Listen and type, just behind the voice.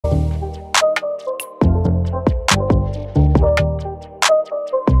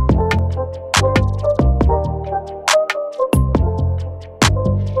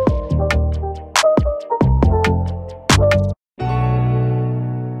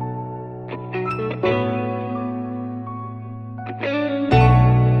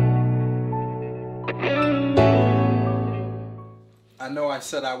know I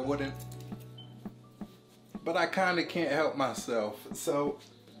said I wouldn't, but I kind of can't help myself. So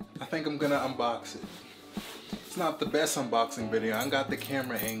I think I'm gonna unbox it. It's not the best unboxing video. I ain't got the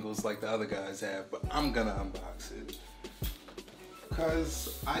camera angles like the other guys have, but I'm gonna unbox it.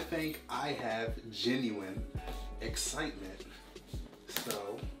 Because I think I have genuine excitement.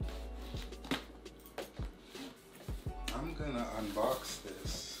 So I'm gonna unbox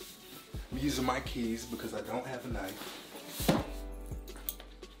this. I'm using my keys because I don't have a knife.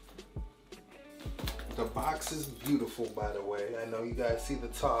 The box is beautiful, by the way. I know you guys see the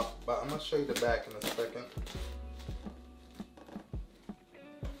top, but I'm gonna show you the back in a second.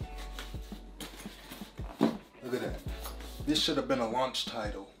 Look at that. This should have been a launch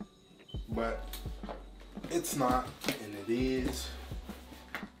title, but it's not, and it is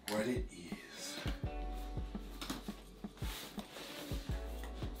what it is.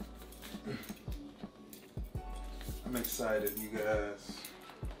 I'm excited, you guys.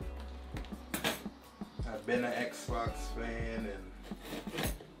 I've been an Xbox fan, and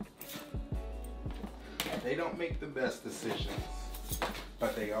they don't make the best decisions,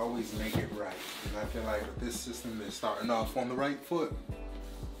 but they always make it right. And I feel like with this system, they're starting off on the right foot.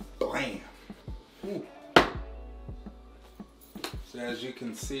 Blam! Ooh. So as you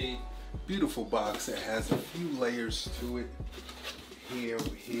can see, beautiful box. It has a few layers to it. Here,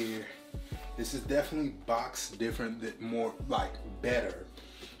 here. This is definitely boxed different, that more like better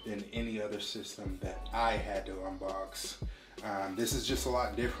than any other system that I had to unbox. This is just a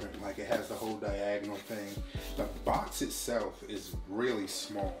lot different. Like, it has the whole diagonal thing. The box itself is really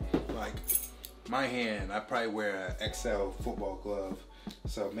small. Like my hand, I probably wear an XL football glove,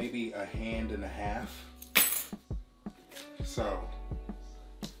 so maybe a hand and a half. So,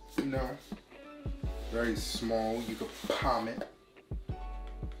 you know, very small. You could palm it.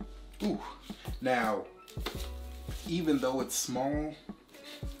 Ooh. Now, even though it's small,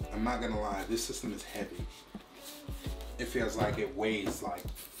 I'm not gonna lie, this system is heavy. It feels like it weighs like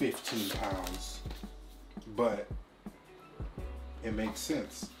 15 pounds, but it makes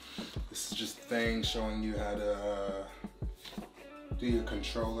sense. This is just a thing showing you how to do your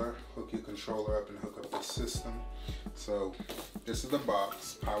controller, hook your controller up and hook up the system. So this is the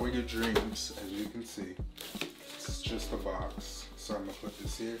box, power your dreams, as you can see. This is just a box. So I'm gonna put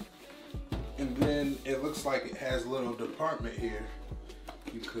this here. And then it looks like it has a little department here.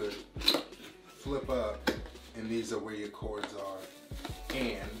 You could flip up, and these are where your cords are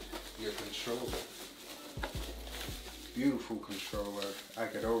and your controller. Beautiful controller. I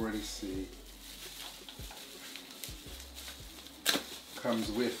could already see.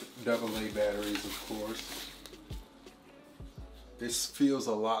 Comes with AA batteries, of course. This feels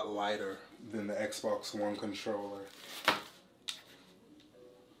a lot lighter than the Xbox One controller.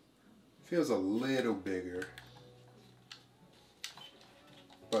 Feels a little bigger,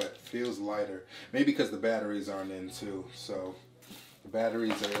 but feels lighter. Maybe because the batteries aren't in too. So the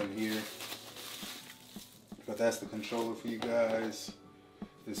batteries are in here. But that's the controller for you guys.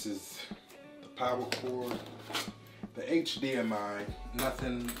 This is the power cord. The HDMI,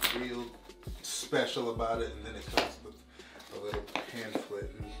 nothing real special about it. And then it comes with a little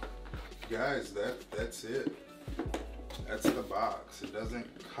pamphlet. And guys, that's it. That's the box. It doesn't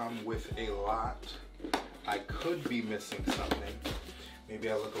come with a lot. I could be missing something. Maybe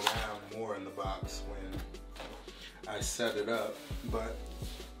I look around more in the box when I set it up, but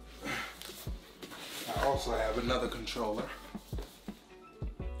I also have another controller.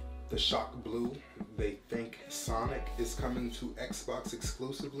 The Shock Blue. They think Sonic is coming to Xbox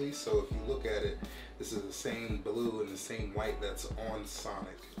exclusively, so if you look at it, this is the same blue and the same white that's on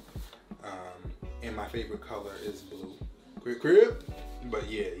Sonic. And my favorite color is blue. Crib. But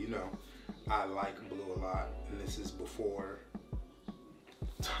yeah, you know, I like blue a lot, and this is before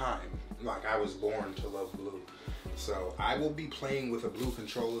time. Like, I was born to love blue. So I will be playing with a blue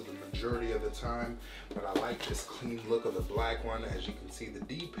controller the majority of the time, but I like this clean look of the black one. As you can see, the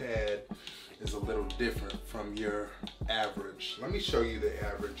D-pad is a little different from your average. Let me show you the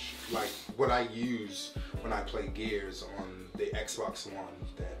average, like what I use when I play Gears on the Xbox One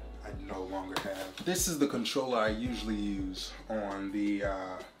that I no longer have. This is the controller I usually use on the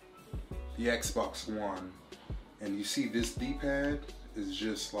Xbox One, and you see this D-pad is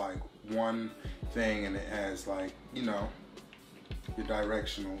just like one thing, and it has, like, you know, your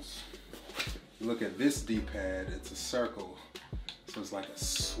directionals. You look at this D-pad, it's a circle, so it's like a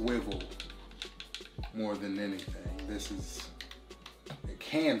swivel more than anything. This is, it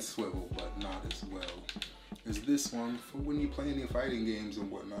can swivel, but not as well as this one for when you play any fighting games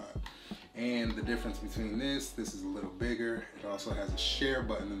and whatnot. And the difference between this is a little bigger. It also has a share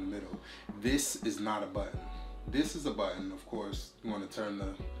button in the middle. This is not a button. this is a button. Of course, you want to turn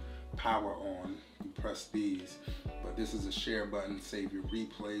the power on, you press these, but this is a share button, save your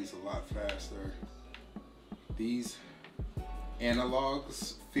replays a lot faster. These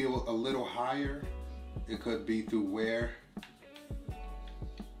analogs feel a little higher. It could be through wear.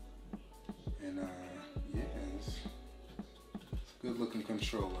 And yeah, it's a good looking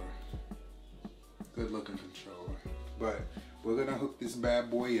controller. Good looking controller. But we're gonna hook this bad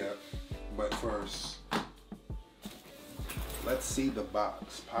boy up. But first, let's see the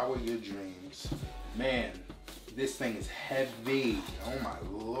box. Power your dreams. Man, this thing is heavy. Oh my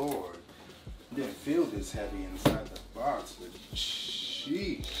Lord. Didn't feel this heavy inside the box, but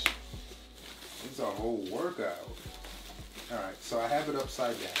sheesh. It's a whole workout. Alright, so I have it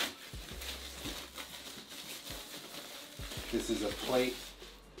upside down. This is a plate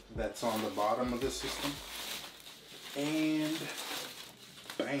that's on the bottom of the system. And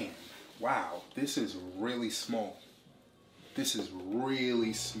bam. Wow, this is really small. This is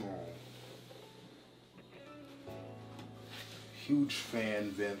really small. Huge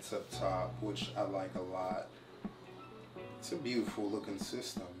fan vents up top, which I like a lot. It's a beautiful looking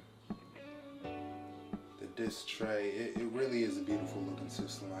system. The disc tray, it really is a beautiful looking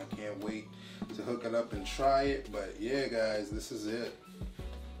system. I can't wait to hook it up and try it. But yeah, guys, this is it.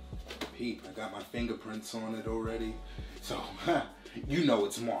 Peep, I got my fingerprints on it already. So, you know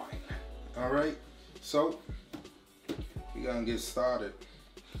it's mine. Alright, so we're gonna get started.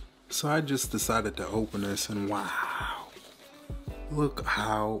 So I just decided to open this and wow. Look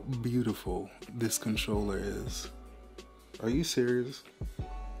how beautiful this controller is. Are you serious?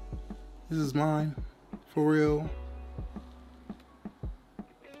 This is mine? For real?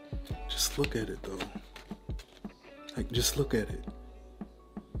 Just look at it though. Like, just look at it.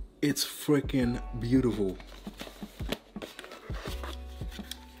 It's freaking beautiful.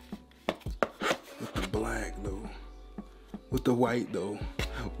 With the black though. With the white though.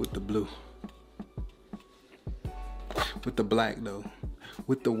 With the blue. With the black though.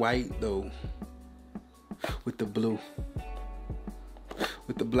 With the white though. With the blue.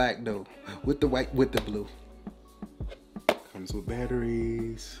 With the black though. With the white, with the blue. Comes with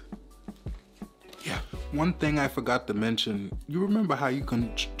batteries. Yeah, one thing I forgot to mention, you remember how you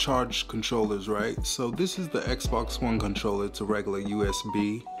can charge controllers, right? So this is the Xbox One controller. It's a regular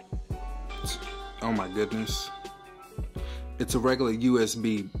USB. Oh my goodness. It's a regular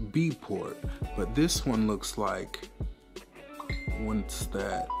USB B port, but this one looks like, once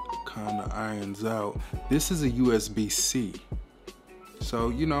that kind of irons out, this is a USB-C. So,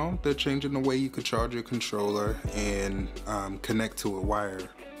 you know, they're changing the way you could charge your controller and connect to a wire.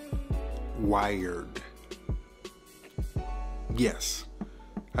 Wired. Yes,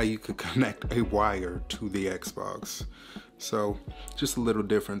 how you could connect a wire to the Xbox. So, just a little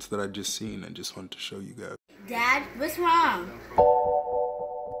difference that I just seen and just wanted to show you guys. Dad, what's wrong?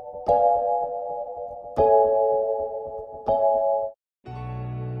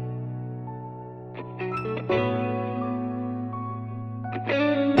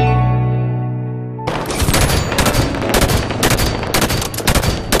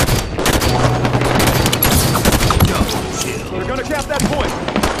 We're gonna cap that point.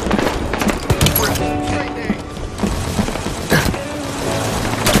 Straight there.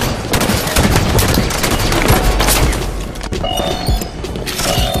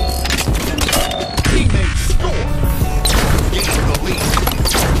 Teammates score. Gain the lead.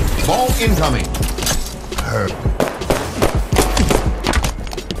 Ball incoming. Perfect.